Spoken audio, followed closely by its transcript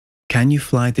Can you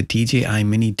fly the DJI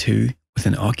Mini 2 with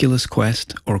an Oculus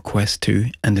Quest or Quest 2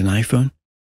 and an iPhone?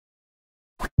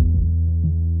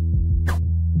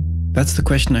 That's the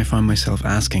question I found myself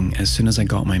asking as soon as I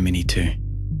got my Mini 2.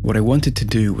 What I wanted to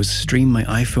do was stream my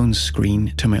iPhone's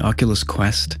screen to my Oculus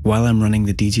Quest while I'm running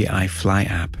the DJI Fly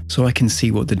app so I can see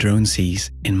what the drone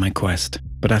sees in my Quest.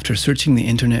 But after searching the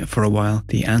internet for a while,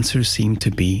 the answer seemed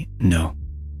to be no.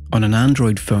 On an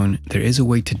Android phone, there is a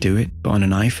way to do it, but on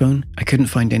an iPhone, I couldn't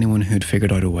find anyone who'd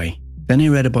figured out a way. Then I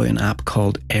read about an app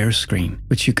called Airscreen,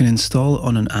 which you can install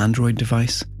on an Android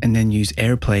device and then use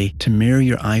AirPlay to mirror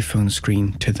your iPhone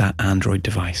screen to that Android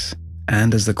device.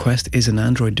 And as the Quest is an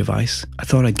Android device, I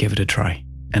thought I'd give it a try,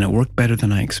 and it worked better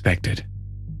than I expected.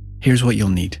 Here's what you'll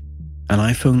need: an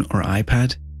iPhone or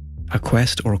iPad, a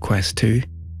Quest or Quest 2,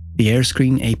 the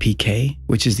Airscreen APK,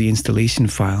 which is the installation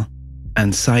file,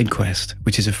 and SideQuest,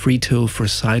 which is a free tool for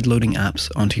side-loading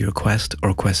apps onto your Quest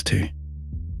or Quest 2.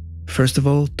 First of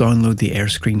all, download the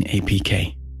Airscreen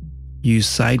APK. Use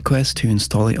SideQuest to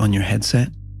install it on your headset,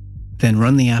 then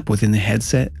run the app within the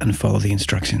headset and follow the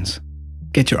instructions.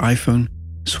 Get your iPhone,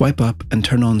 swipe up and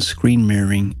turn on screen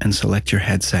mirroring and select your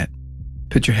headset.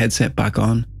 Put your headset back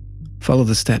on, follow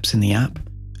the steps in the app,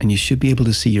 and you should be able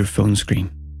to see your phone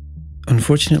screen.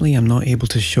 Unfortunately, I'm not able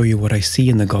to show you what I see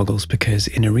in the goggles because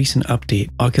in a recent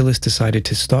update, Oculus decided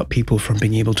to stop people from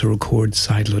being able to record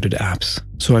side-loaded apps.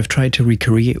 So I've tried to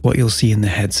recreate what you'll see in the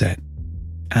headset.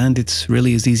 And it's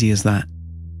really as easy as that.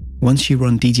 Once you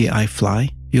run DJI Fly,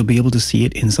 you'll be able to see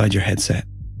it inside your headset.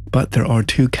 But there are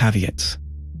two caveats.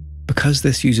 Because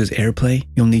this uses AirPlay,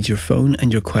 you'll need your phone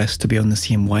and your Quest to be on the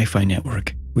same Wi-Fi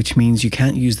network, which means you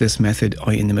can't use this method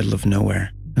out in the middle of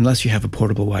nowhere, unless you have a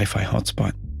portable Wi-Fi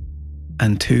hotspot.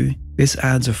 And two, this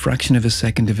adds a fraction of a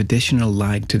second of additional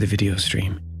lag to the video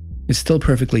stream. It's still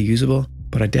perfectly usable,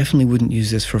 but I definitely wouldn't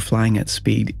use this for flying at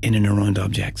speed in and around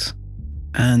objects.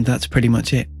 And that's pretty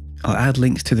much it. I'll add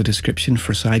links to the description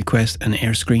for SideQuest and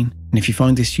Airscreen, and if you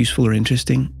found this useful or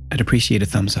interesting, I'd appreciate a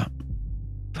thumbs up.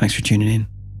 Thanks for tuning in.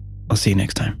 I'll see you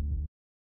next time.